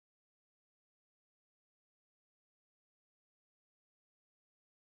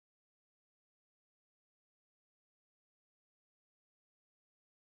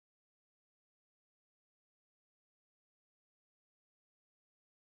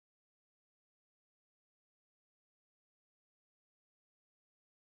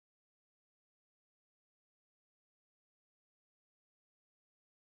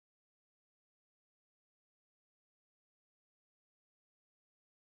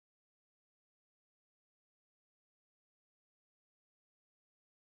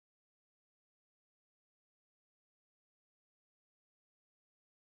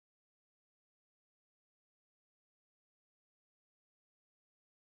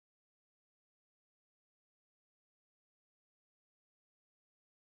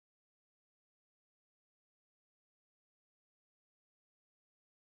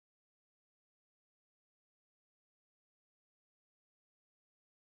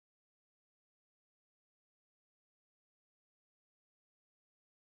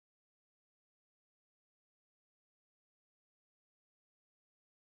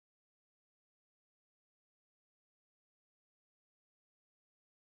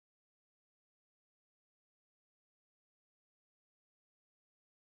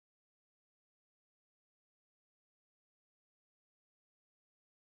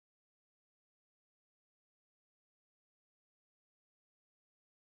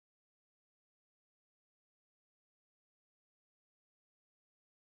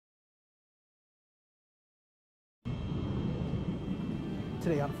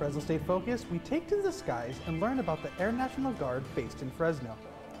Today on Fresno State Focus, we take to the skies and learn about the Air National Guard based in Fresno.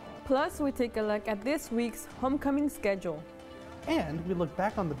 Plus, we take a look at this week's homecoming schedule. And we look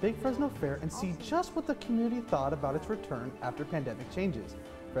back on the Big Fresno Fair and see just what the community thought about its return after pandemic changes.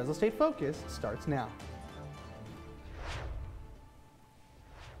 Fresno State Focus starts now.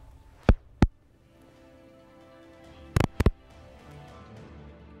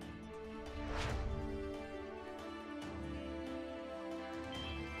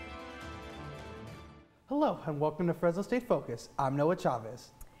 Hello and welcome to Fresno State Focus. I'm Noah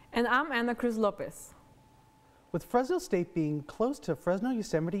Chavez. And I'm Ana Cruz Lopez. With Fresno State being close to Fresno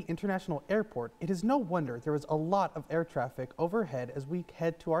Yosemite International Airport, it is no wonder there is a lot of air traffic overhead as we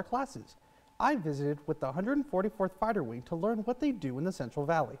head to our classes. I visited with the 144th Fighter Wing to learn what they do in the Central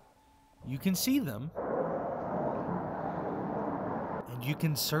Valley. You can see them, and you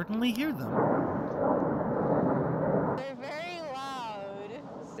can certainly hear them. They're very loud.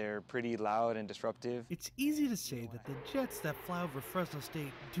 They're pretty loud and disruptive. It's easy to say that the jets that fly over Fresno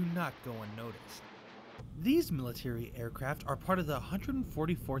State do not go unnoticed. These military aircraft are part of the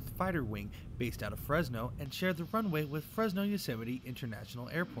 144th Fighter Wing based out of Fresno and share the runway with Fresno Yosemite International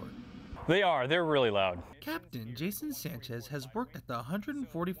Airport. They're really loud. Captain Jason Sanchez has worked at the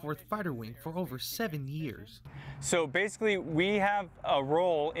 144th Fighter Wing for over 7 years. So basically, we have a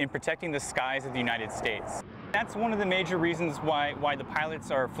role in protecting the skies of the United States. That's one of the major reasons why the pilots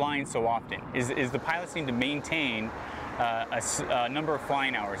are flying so often, is the pilots need to maintain a number of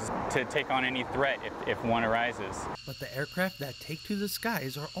flying hours to take on any threat if one arises. But the aircraft that take to the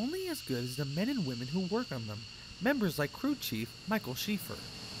skies are only as good as the men and women who work on them, members like Crew Chief Michael Schieffer.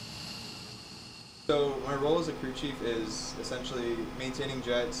 So my role as a crew chief is essentially maintaining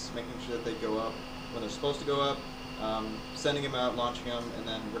jets, making sure that they go up when they're supposed to go up, sending them out, launching them, and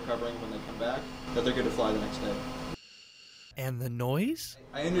then recovering when they come back, that they're good to fly the next day. And the noise?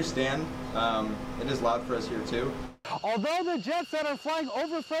 I understand. It is loud for us here too. Although the jets that are flying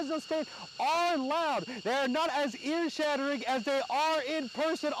over Fresno State are loud, they are not as ear-shattering as they are in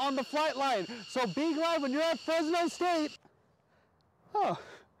person on the flight line. So be glad when you're at Fresno State,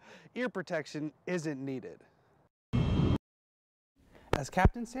 ear protection isn't needed. As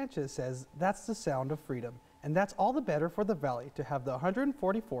Captain Sanchez says, that's the sound of freedom, and that's all the better for the Valley to have the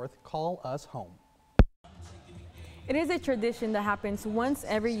 144th call us home. It is a tradition that happens once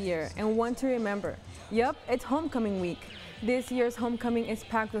every year and one to remember. Yup, it's homecoming week. This year's homecoming is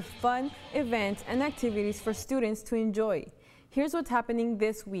packed with fun, events, and activities for students to enjoy. Here's what's happening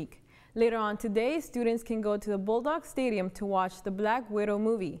this week. Later on today, students can go to the Bulldog Stadium to watch the Black Widow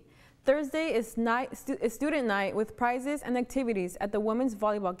movie. Thursday is student night with prizes and activities at the women's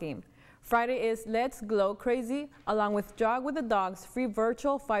volleyball game. Friday is Let's Glow Crazy, along with Jog with the Dogs free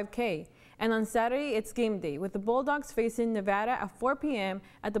virtual 5K. And on Saturday, it's game day with the Bulldogs facing Nevada at 4 p.m.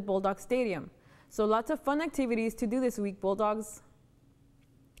 at the Bulldog Stadium. So lots of fun activities to do this week, Bulldogs.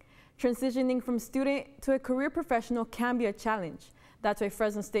 Transitioning from student to a career professional can be a challenge. That's why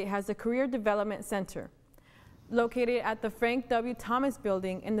Fresno State has the Career Development Center. Located at the Frank W. Thomas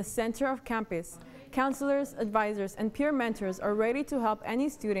Building in the center of campus, counselors, advisors, and peer mentors are ready to help any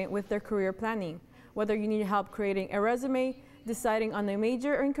student with their career planning. Whether you need help creating a resume, deciding on a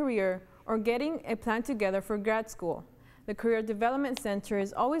major and career, or getting a plan together for grad school, the Career Development Center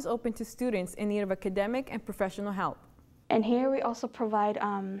is always open to students in need of academic and professional help. And here we also provide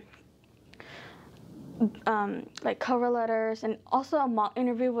like cover letters and also a mock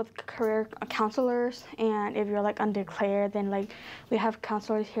interview with career counselors. And if you're like undeclared, then like we have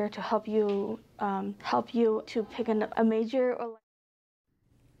counselors here to help you to pick a major. Or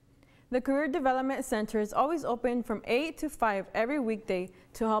The Career Development Center is always open from 8 to 5 every weekday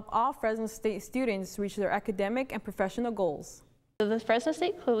to help all Fresno State students reach their academic and professional goals. The Fresno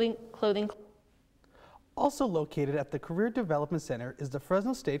State clothing. Also located at the Career Development Center is the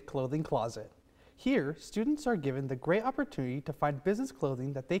Fresno State Clothing Closet. Here, students are given the great opportunity to find business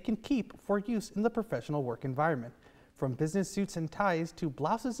clothing that they can keep for use in the professional work environment. From business suits and ties to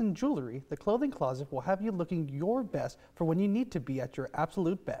blouses and jewelry, the Clothing Closet will have you looking your best for when you need to be at your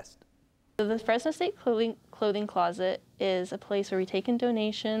absolute best. The Fresno State clothing Closet is a place where we take in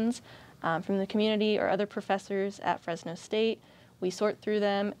donations from the community or other professors at Fresno State. We sort through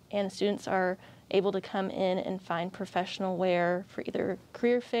them, and students are able to come in and find professional wear for either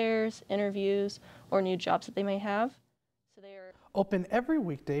career fairs, interviews, or new jobs that they may have. So they are open every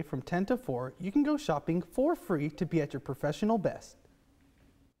weekday from 10 to 4. You can go shopping for free to be at your professional best.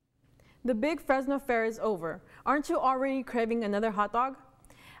 The big Fresno Fair is over. Aren't you already craving another hot dog?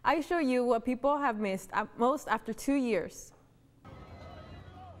 I show you what people have missed most after 2 years.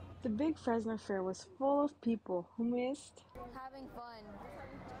 The big Fresno Fair was full of people who missed having fun,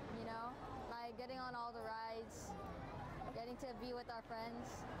 you know, like getting on all the rides, getting to be with our friends.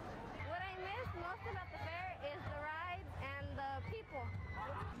 What I miss most about the fair is the rides and the people.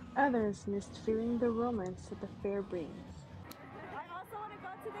 Others missed feeling the romance that the fair brings. I also want to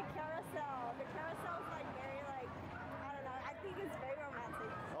go to the carousel. The carousel is like very I don't know, I think it's very romantic.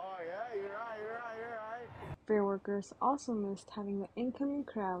 Oh yeah, you're right. Fair workers also missed having the incoming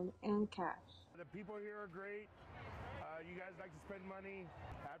crowd and cash. The people here are great. You guys like to spend money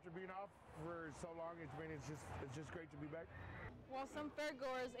after being off for so long. It's just great to be back. While some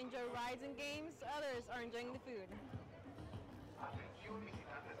fairgoers enjoy rides and games, others are enjoying the food. That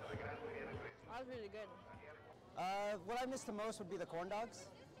was really good. What I miss the most would be the corn dogs,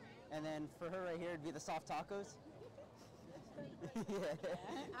 and then for her right here it'd be the soft tacos. Yeah.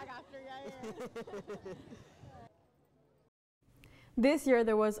 I got 3 right here. This year,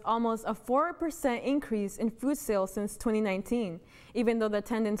 there was almost a 4% increase in food sales since 2019, even though the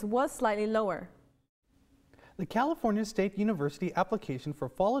attendance was slightly lower. The California State University application for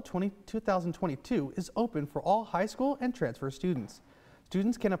fall of 2022 is open for all high school and transfer students.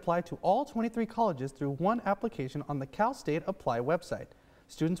 Students can apply to all 23 colleges through one application on the Cal State Apply website.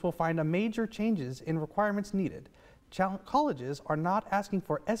 Students will find major changes in requirements needed. Colleges are not asking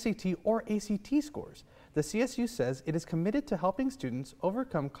for SAT or ACT scores. The CSU says it is committed to helping students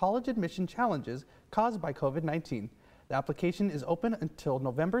overcome college admission challenges caused by COVID-19. The application is open until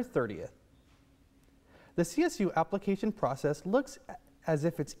November 30th. The CSU application process looks as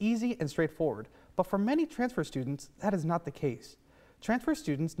if it's easy and straightforward, but for many transfer students, that is not the case. Transfer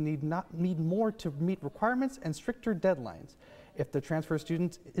students need more to meet requirements and stricter deadlines. If the transfer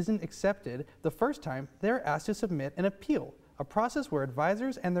student isn't accepted the first time, they're asked to submit an appeal, a process where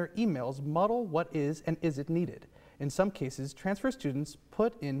advisors and their emails muddle what is and isn't needed. In some cases, transfer students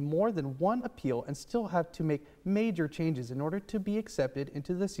put in more than one appeal and still have to make major changes in order to be accepted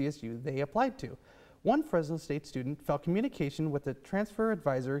into the CSU they applied to. One Fresno State student felt communication with the transfer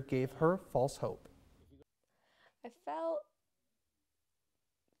advisor gave her false hope. I felt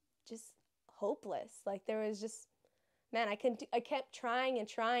just hopeless. Like there was just, man, I kept trying and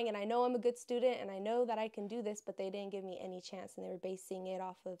trying, and I know I'm a good student and I know that I can do this, but they didn't give me any chance, and they were basing it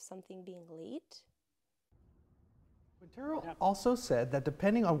off of something being late. Quintero also said that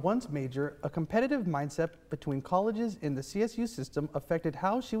depending on one's major, a competitive mindset between colleges in the CSU system affected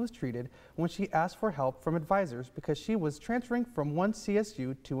how she was treated when she asked for help from advisors because she was transferring from one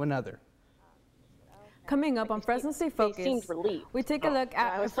CSU to another. Coming up on Fresno State Focus, we take a look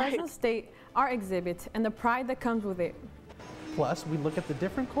at Fresno State, our exhibit, and the pride that comes with it. Plus, we look at the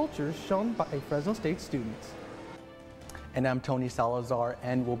different cultures shown by Fresno State students. And I'm Tony Salazar,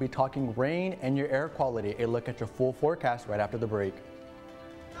 and we'll be talking rain and your air quality. A look at your full forecast right after the break.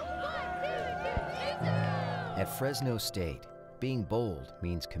 At Fresno State, being bold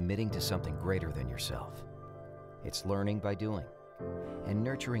means committing to something greater than yourself. It's learning by doing and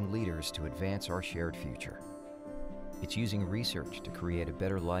nurturing leaders to advance our shared future. It's using research to create a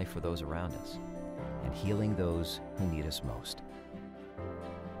better life for those around us and healing those who need us most.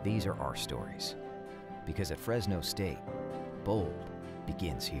 These are our stories, because at Fresno State, bold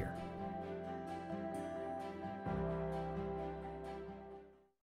begins here.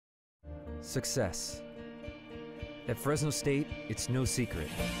 Success. At Fresno State, it's no secret.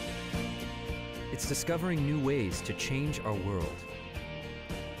 It's discovering new ways to change our world.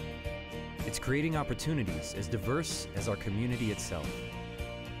 It's creating opportunities as diverse as our community itself.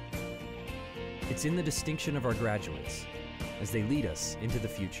 It's in the distinction of our graduates as they lead us into the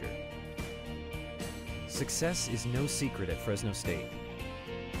future. Success is no secret at Fresno State.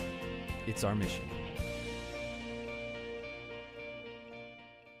 It's our mission.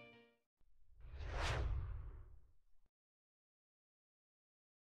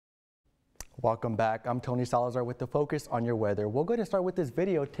 Welcome back. I'm Tony Salazar with the Focus on Your Weather. We're going to start with this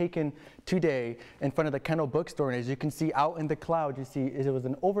video taken today in front of the Kendall Bookstore. And as you can see out in the clouds, you see it was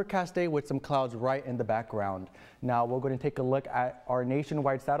an overcast day with some clouds right in the background. Now we're going to take a look at our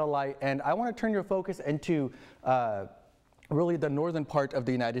nationwide satellite, and I want to turn your focus into really the northern part of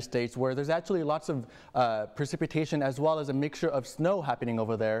the United States, where there's actually lots of precipitation as well as a mixture of snow happening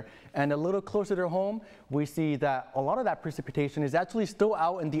over there. And a little closer to home, we see that a lot of that precipitation is actually still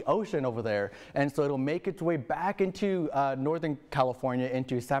out in the ocean over there. And so it'll make its way back into Northern California,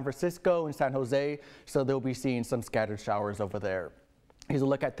 into San Francisco and San Jose. So they'll be seeing some scattered showers over there. Here's a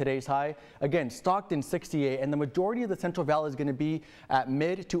look at today's high. Again, Stockton 68, and the majority of the Central Valley is going to be at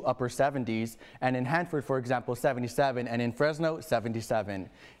mid to upper 70s. And in Hanford, for example, 77, and in Fresno, 77.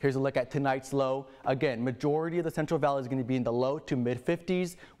 Here's a look at tonight's low. Again, majority of the Central Valley is going to be in the low to mid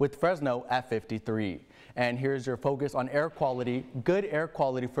 50s, with Fresno at 53. And here's your focus on air quality. Good air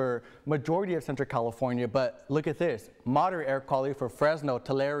quality for majority of Central California, but look at this. Moderate air quality for Fresno,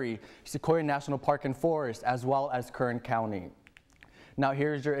 Tulare, Sequoia National Park and Forest, as well as Kern County. Now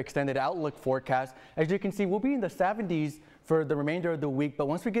here's your extended outlook forecast. As you can see, we'll be in the 70s for the remainder of the week, but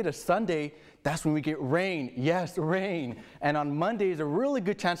once we get to Sunday, that's when we get rain. Yes, rain. And on Monday is a really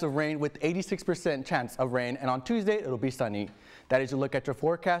good chance of rain with 86% chance of rain, and on Tuesday it'll be sunny. That is your look at your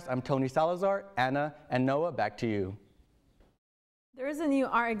forecast. I'm Tony Salazar. Anna and Noah, back to you. There is a new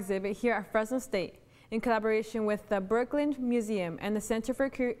art exhibit here at Fresno State in collaboration with the Brooklyn Museum and the Center for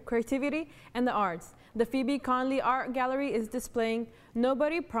Creativity and the Arts. The Phoebe Conley Art Gallery is displaying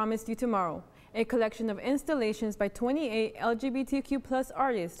Nobody Promised You Tomorrow. A collection of installations by 28 LGBTQ+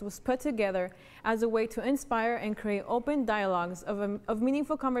 artists was put together as a way to inspire and create open dialogues of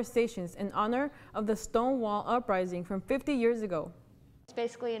meaningful conversations in honor of the Stonewall Uprising from 50 years ago. It's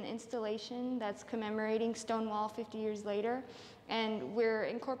basically an installation that's commemorating Stonewall 50 years later, and we're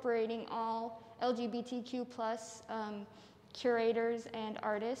incorporating all LGBTQ+ curators and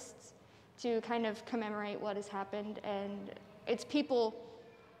artists to kind of commemorate what has happened, and it's people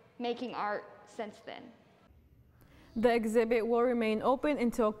making art since then. The exhibit will remain open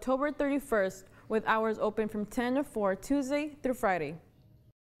until October 31st, with hours open from 10 to 4 Tuesday through Friday.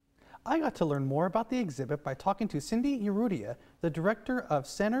 I got to learn more about the exhibit by talking to Cindy Urrutia, the director of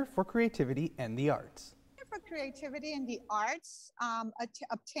Center for Creativity and the Arts. Center for Creativity and the Arts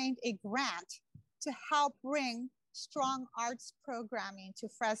obtained a grant to help bring strong arts programming to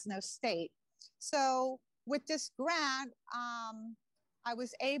Fresno State. So with this grant, I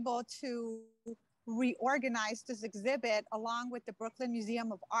was able to reorganize this exhibit along with the Brooklyn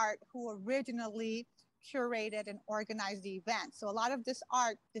Museum of Art, who originally curated and organized the event. So a lot of this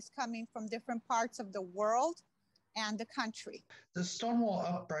art is coming from different parts of the world and the country. The Stonewall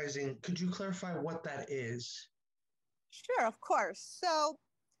Uprising, could you clarify what that is? Sure, of course. So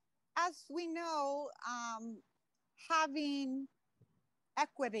as we know, having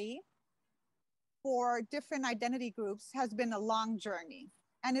equity for different identity groups has been a long journey,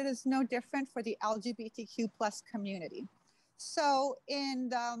 and it is no different for the LGBTQ+ community. So in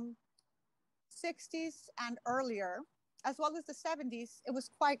the 60s and earlier, as well as the 70s, it was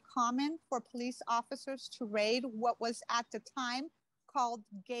quite common for police officers to raid what was at the time called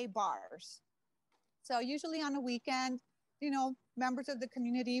gay bars. So usually on a weekend, you know, members of the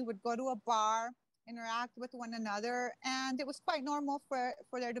community would go to a bar, interact with one another, and it was quite normal for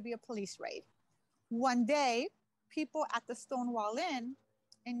there to be a police raid. One day, people at the Stonewall Inn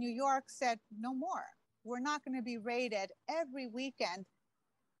in New York said, no more. We're not going to be raided every weekend.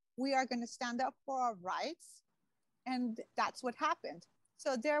 We are going to stand up for our rights. And that's what happened.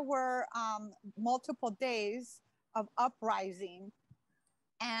 So there were multiple days of uprising,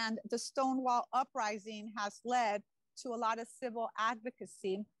 and the Stonewall Uprising has led to a lot of civil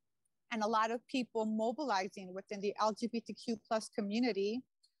advocacy and a lot of people mobilizing within the LGBTQ+ community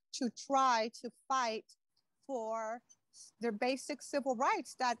to try to fight for their basic civil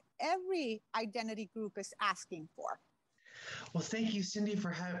rights that every identity group is asking for. Well, thank you, Cindy,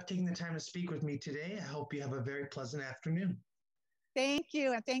 for taking the time to speak with me today. I hope you have a very pleasant afternoon. Thank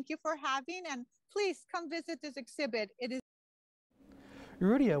you, and thank you for having, and please come visit this exhibit. It is.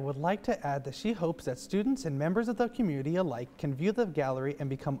 Urrutia would like to add that she hopes that students and members of the community alike can view the gallery and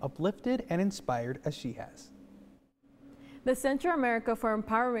become uplifted and inspired as she has. The Central America for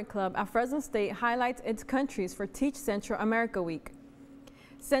Empowerment Club at Fresno State highlights its countries for Teach Central America Week.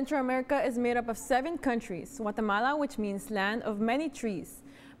 Central America is made up of 7 countries: Guatemala, which means land of many trees;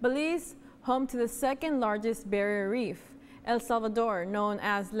 Belize, home to the 2nd largest barrier reef; El Salvador, known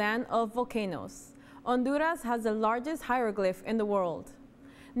as land of volcanoes; Honduras has the largest hieroglyph in the world;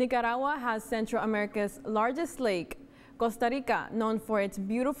 Nicaragua has Central America's largest lake; Costa Rica, known for its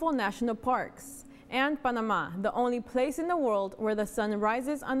beautiful national parks; and Panama, the only place in the world where the sun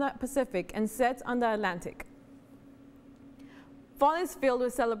rises on the Pacific and sets on the Atlantic. Fall is filled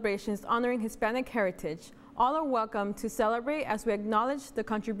with celebrations honoring Hispanic heritage. All are welcome to celebrate as we acknowledge the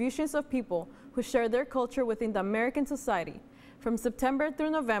contributions of people who share their culture within the American society. From September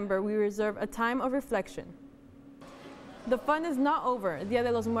through November, we reserve a time of reflection. The fun is not over. Dia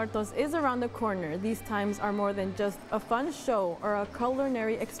de los Muertos is around the corner. These times are more than just a fun show or a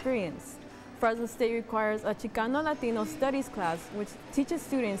culinary experience. Fresno State requires a Chicano Latino studies class, which teaches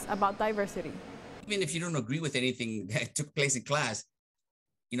students about diversity. Even if you don't agree with anything that took place in class,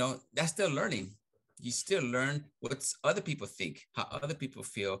 you know, that's still learning. You still learn what other people think, how other people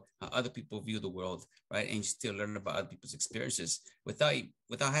feel, how other people view the world, right? And you still learn about other people's experiences without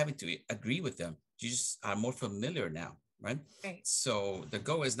having to agree with them. You just are more familiar now, right? So the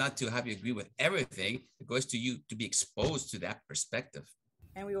goal is not to have you agree with everything. The goal is to you to be exposed to that perspective.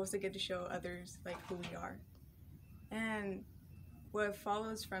 And we also get to show others like who we are. And what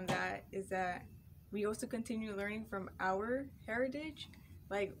follows from that is that we also continue learning from our heritage.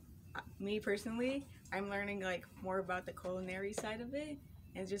 Like me personally, I'm learning like more about the culinary side of it,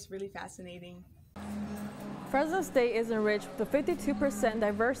 and it's just really fascinating. Fresno State is enriched with a 52%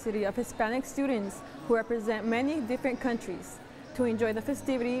 diversity of Hispanic students who represent many different countries. To enjoy the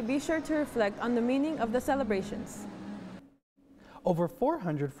festivity, be sure to reflect on the meaning of the celebrations. Over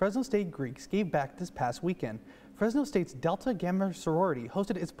 400 Fresno State Greeks gave back this past weekend. Fresno State's Delta Gamma sorority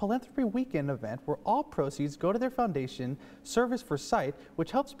hosted its Philanthropy Weekend event where all proceeds go to their foundation, Service for Sight,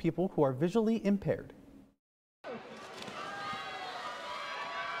 which helps people who are visually impaired.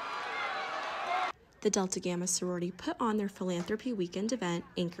 The Delta Gamma sorority put on their Philanthropy Weekend event,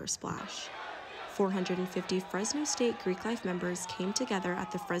 Anchor Splash. 450 Fresno State Greek Life members came together at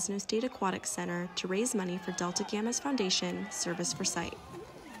the Fresno State Aquatic Center to raise money for Delta Gamma's foundation, Service for Sight.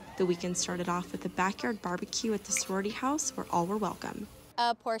 The weekend started off with a backyard barbecue at the sorority house where all were welcome.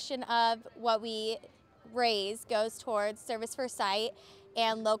 A portion of what we raise goes towards Service for Sight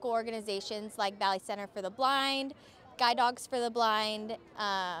and local organizations like Valley Center for the Blind, Guide Dogs for the Blind,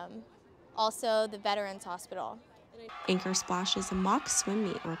 also the Veterans Hospital. Anchor Splash is a mock swim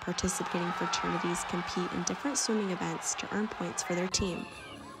meet where participating fraternities compete in different swimming events to earn points for their team.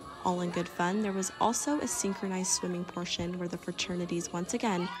 All in good fun, there was also a synchronized swimming portion where the fraternities once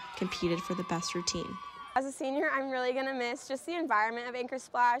again competed for the best routine. As a senior, I'm really gonna miss just the environment of Anchor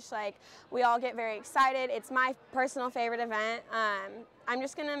Splash. Like, we all get very excited. It's my personal favorite event. I'm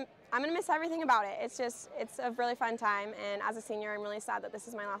gonna miss everything about it. It's a really fun time, and as a senior, I'm really sad that this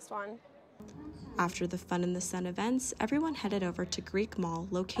is my last one. After the Fun in the Sun events, everyone headed over to Greek Mall,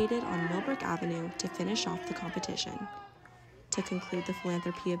 located on Millbrook Avenue, to finish off the competition. To conclude the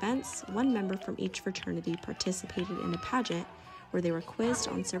philanthropy events, one member from each fraternity participated in a pageant where they were quizzed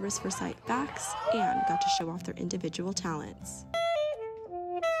on Service for Sight facts and got to show off their individual talents.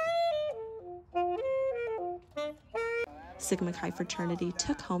 Sigma Chi fraternity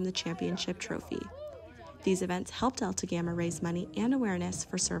took home the championship trophy. These events helped Delta Gamma raise money and awareness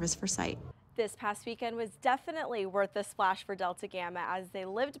for Service for Sight. This past weekend was definitely worth the splash for Delta Gamma as they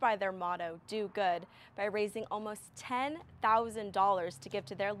lived by their motto, do good, by raising almost $10,000 to give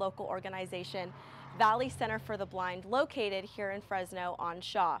to their local organization, Valley Center for the Blind, located here in Fresno on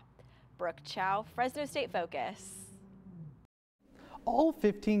Shaw. Brooke Chow, Fresno State Focus. All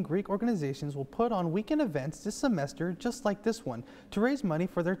 15 Greek organizations will put on weekend events this semester just like this one to raise money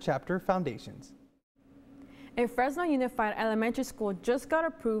for their chapter foundations. A Fresno Unified Elementary School just got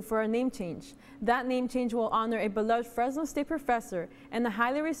approved for a name change. That name change will honor a beloved Fresno State professor and a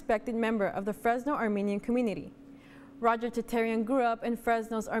highly respected member of the Fresno Armenian community. Roger Tatarian grew up in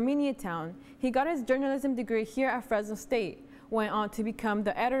Fresno's Armenia town. He got his journalism degree here at Fresno State, went on to become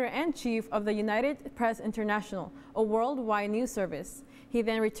the editor-in-chief of the United Press International, a worldwide news service. He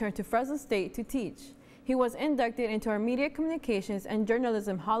then returned to Fresno State to teach. He was inducted into our Media Communications and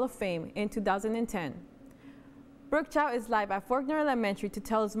Journalism Hall of Fame in 2010. Brooke Chow is live at Faulkner Elementary to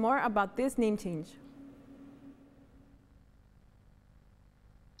tell us more about this name change.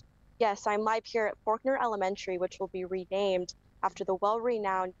 Yes, I'm live here at Faulkner Elementary, which will be renamed after the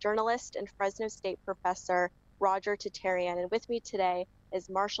well-renowned journalist and Fresno State professor Roger Tatarian. And with me today is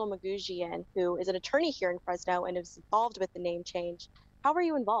Marshall Magoujian, who is an attorney here in Fresno and is involved with the name change. How are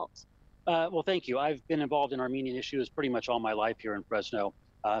you involved? Well, thank you. I've been involved in Armenian issues pretty much all my life here in Fresno.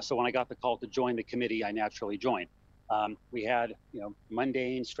 So when I got the call to join the committee, I naturally joined. We had,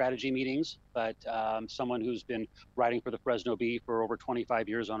 mundane strategy meetings, but someone who's been writing for the Fresno Bee for over 25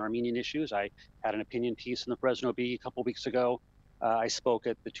 years on Armenian issues. I had an opinion piece in the Fresno Bee a couple weeks ago. I spoke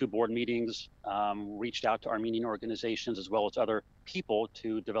at the 2 board meetings, reached out to Armenian organizations as well as other people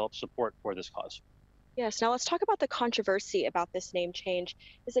to develop support for this cause. Yes, now let's talk about the controversy about this name change.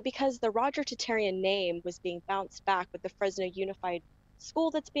 Is it because the Roger Tatarian name was being bounced back with the Fresno Unified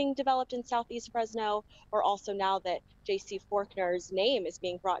School that's being developed in Southeast Fresno, or also now that J.C. Faulkner's name is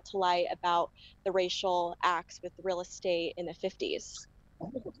being brought to light about the racial acts with real estate in the 50s? I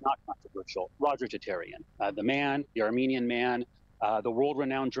think it's not controversial. Roger Tatarian, the man, the Armenian man, the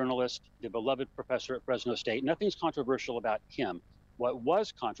world-renowned journalist, the beloved professor at Fresno State. Nothing's controversial about him. What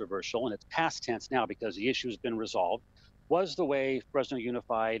was controversial, and it's past tense now because the issue has been resolved, was the way Fresno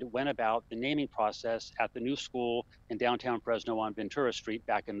Unified went about the naming process at the new school in downtown Fresno on Ventura Street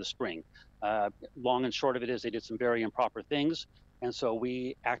back in the spring. Long and short of it is they did some very improper things. And so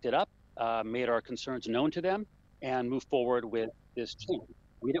we acted up, made our concerns known to them, and moved forward with this change.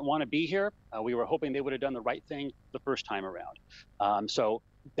 We didn't want to be here. We were hoping they would have done the right thing the first time around. So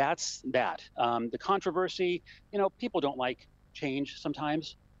that's that. The controversy, people don't like change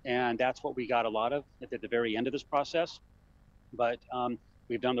sometimes, and that's what we got a lot of at the very end of this process. But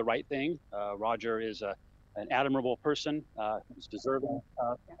we've done the right thing. Roger is an admirable person who's deserving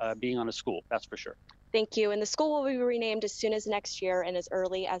of being on a school, that's for sure. Thank you. And the school will be renamed as soon as next year and as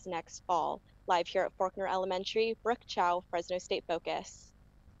early as next fall. Live here at Faulkner Elementary, Brooke Chow, Fresno State Focus.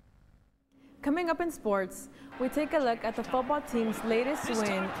 Coming up in sports, we take a look at the football team's latest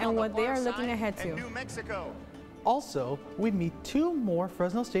win and what they are looking ahead to. New Mexico. Also, we meet two more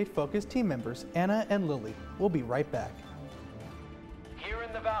Fresno State Focus team members, Anna and Lily. We'll be right back. Here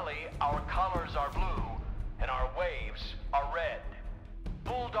in the valley, our colors are blue and our waves are red.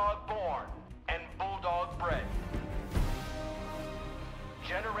 Bulldog born and bulldog bred.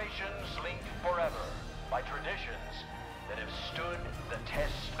 Generations linked forever by traditions that have stood the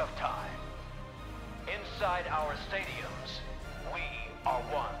test of time. Inside our stadiums, we are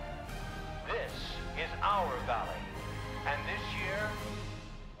one. This is our valley, and this year,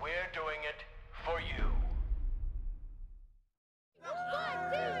 we're doing it for you.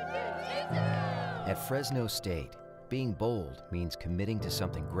 At Fresno State, being bold means committing to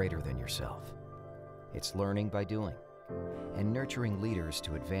something greater than yourself. It's learning by doing and nurturing leaders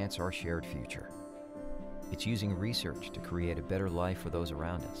to advance our shared future. It's using research to create a better life for those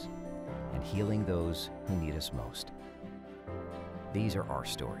around us and healing those who need us most. These are our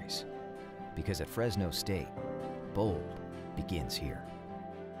stories, because at Fresno State, bold begins here.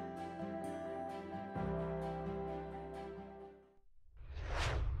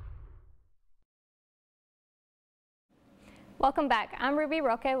 Welcome back. I'm Ruby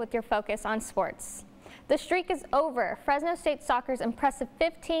Roque with your focus on sports. The streak is over. Fresno State Soccer's impressive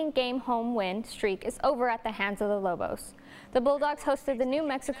 15-game home win streak is over at the hands of the Lobos. The Bulldogs hosted the New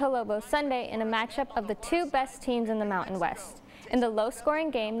Mexico Lobos Sunday in a matchup of the two best teams in the Mountain West. In the low-scoring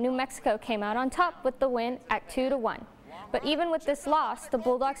game, New Mexico came out on top with the win at 2-1. But even with this loss, the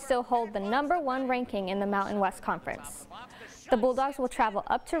Bulldogs still hold the #1 ranking in the Mountain West Conference. The Bulldogs will travel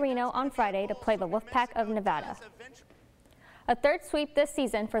up to Reno on Friday to play the Wolfpack of Nevada. A third sweep this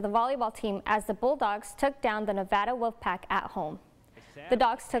season for the volleyball team as the Bulldogs took down the Nevada Wolfpack at home. The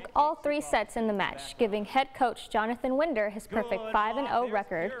Dogs took all 3 sets in the match, giving head coach Jonathan Winder his perfect 5-0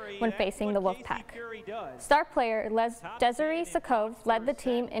 record when facing the Wolfpack. Star player Desiree Sakov led the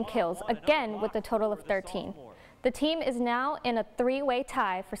team in kills again with a total of 13. The team is now in a 3-way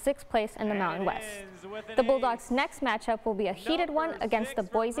tie for 6th place in the Mountain West. The Bulldogs' next matchup will be a heated one against the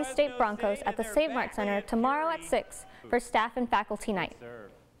Boise State Broncos at the Save Mart Center tomorrow at 6 for staff and faculty night.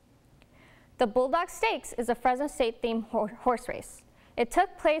 The Bulldog Stakes is a Fresno State-themed horse race. It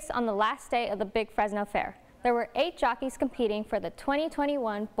took place on the last day of the Big Fresno Fair. There were 8 jockeys competing for the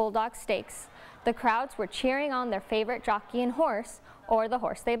 2021 Bulldog Stakes. The crowds were cheering on their favorite jockey and horse, or the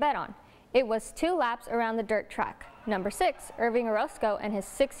horse they bet on. It was 2 laps around the dirt track. Number 6, Irving Orozco, and his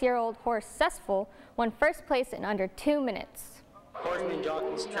 6-year-old horse Cessful won first place in under 2 minutes. Horsemen,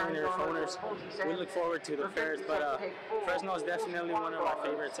 jockeys, trainers, owners, we look forward to the fairs, but Fresno is definitely one of our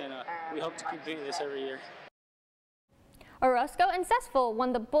favorites, and we hope to keep doing this every year. Orozco and Cessful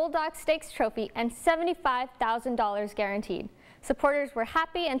won the Bulldog Stakes trophy and $75,000 guaranteed. Supporters were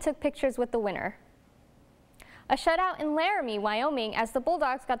happy and took pictures with the winner. A shutout in Laramie, Wyoming, as the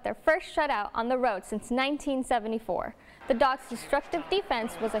Bulldogs got their first shutout on the road since 1974. The Dogs' destructive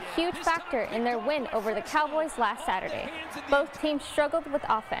defense was a huge factor in their win over the Cowboys last Saturday. Both teams struggled with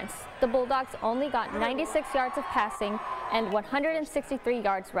offense. The Bulldogs only got 96 yards of passing and 163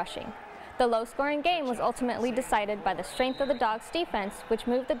 yards rushing. The low-scoring game was ultimately decided by the strength of the Dogs' defense, which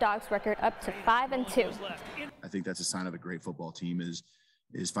moved the Dogs' record up to 5-2. I think that's a sign of a great football team is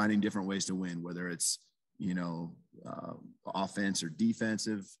finding different ways to win, whether it's offense or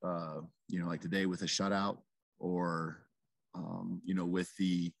defensive, like today with a shutout, or with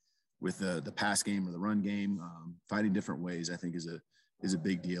the pass game or the run game, finding different ways, I think is a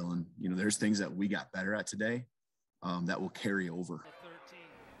big deal. And, there's things that we got better at today that will carry over.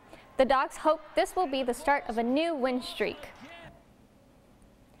 The Dogs hope this will be the start of a new win streak.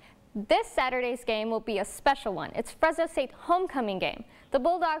 This Saturday's game will be a special one. It's Fresno State homecoming game. The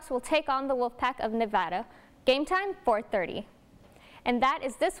Bulldogs will take on the Wolfpack of Nevada. Game time, 4:30. And that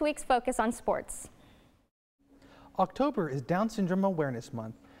is this week's Focus on Sports. October is Down Syndrome Awareness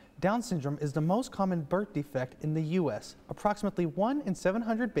Month. Down syndrome is the most common birth defect in the U.S. Approximately 1 in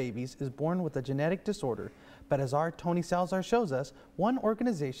 700 babies is born with a genetic disorder. But as our Tony Salazar shows us, one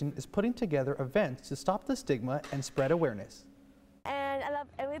organization is putting together events to stop the stigma and spread awareness. And I love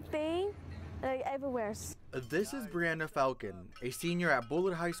everything, like everywhere. This is Brianna Falcon, a senior at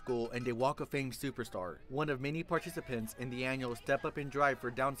Bullard High School and a Walk of Fame superstar, one of many participants in the annual Step Up and Drive for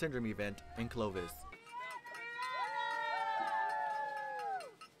Down Syndrome event in Clovis.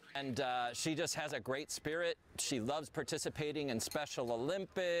 And she just has a great spirit. She loves participating in Special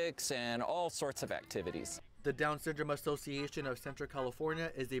Olympics and all sorts of activities. The Down Syndrome Association of Central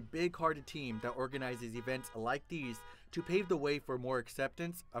California is a big-hearted team that organizes events like these to pave the way for more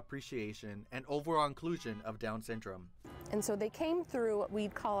acceptance, appreciation, and overall inclusion of Down syndrome. And so they came through what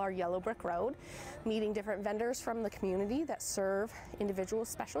we'd call our Yellow Brick Road, meeting different vendors from the community that serve individuals with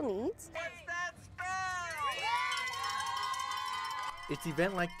special needs. It's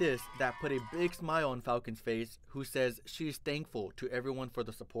event like this that put a big smile on Falcon's face, who says she's thankful to everyone for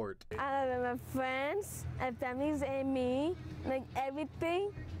the support. I love my friends, my families, and me, like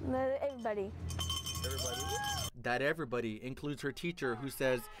everything, everybody. That everybody includes her teacher, who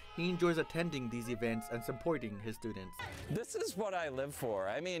says he enjoys attending these events and supporting his students. This is what I live for.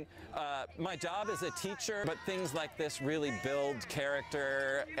 I mean, my job is a teacher, but things like this really build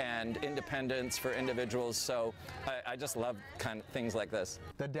character and independence for individuals, so I just love kind of things like this.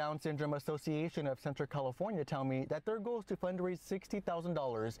 The Down Syndrome Association of Central California tell me that their goal is to fundraise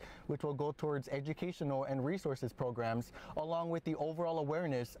 $60,000, which will go towards educational and resources programs, along with the overall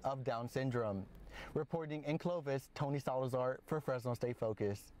awareness of Down syndrome. Reporting in Clovis, Tony Salazar for Fresno State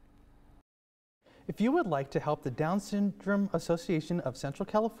Focus. If you would like to help the Down Syndrome Association of Central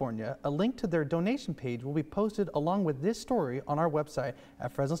California, a link to their donation page will be posted along with this story on our website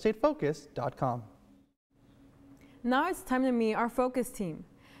at fresnostatefocus.com. Now it's time to meet our focus team.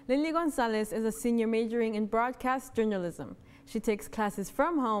 Lily Gonzalez is a senior majoring in broadcast journalism. She takes classes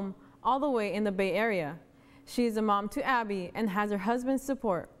from home all the way in the Bay Area. She is a mom to Abby and has her husband's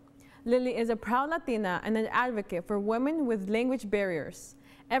support. Lily is a proud Latina and an advocate for women with language barriers.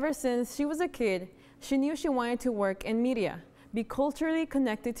 Ever since she was a kid, she knew she wanted to work in media, be culturally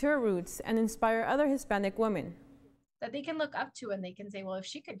connected to her roots, and inspire other Hispanic women. That they can look up to and they can say, well, if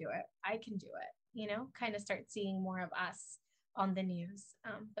she could do it, I can do it, you know, kind of start seeing more of us on the news.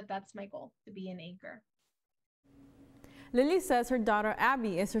 But that's my goal, to be an anchor. Lily says her daughter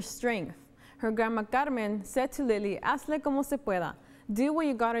Abby is her strength. Her grandma Carmen said to Lily, hazle como se pueda. Do what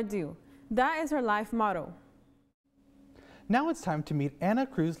you gotta do. That is her life motto. Now it's time to meet Ana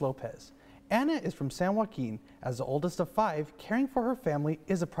Cruz Lopez. Ana is from San Joaquin. As the oldest of 5, caring for her family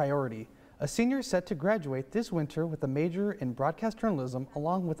is a priority. A senior set to graduate this winter with a major in broadcast journalism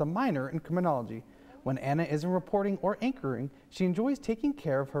along with a minor in criminology. When Ana isn't reporting or anchoring, she enjoys taking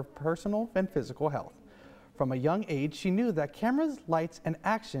care of her personal and physical health. From a young age, she knew that cameras, lights, and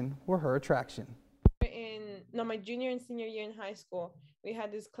action were her attraction. My junior and senior year in high school, we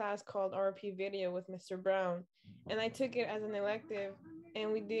had this class called RP Video with Mr. Brown, and I took it as an elective,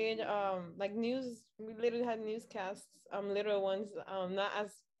 and we did like news. We literally had newscasts, little ones, not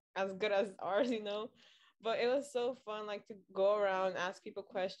as good as ours, you know, but it was so fun, like to go around, ask people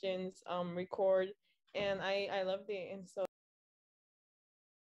questions, record, and I loved it. And so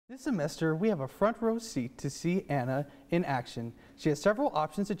this semester, we have a front row seat to see Ana in action. She has several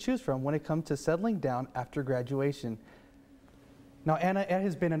options to choose from when it comes to settling down after graduation. Now, Ana, it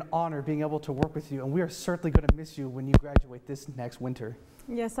has been an honor being able to work with you, and we are certainly going to miss you when you graduate this next winter.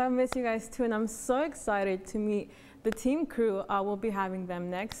 Yes, I miss you guys too, and I'm so excited to meet the team crew. We'll be having them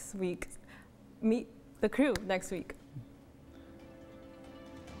next week. Meet the crew next week.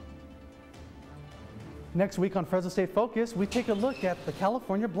 Next week on Fresno State Focus, we take a look at the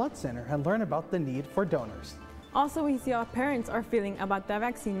California Blood Center and learn about the need for donors. Also, we see how parents are feeling about the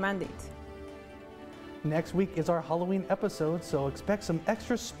vaccine mandate. Next week is our Halloween episode, so expect some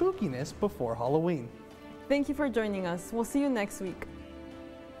extra spookiness before Halloween. Thank you for joining us. We'll see you next week.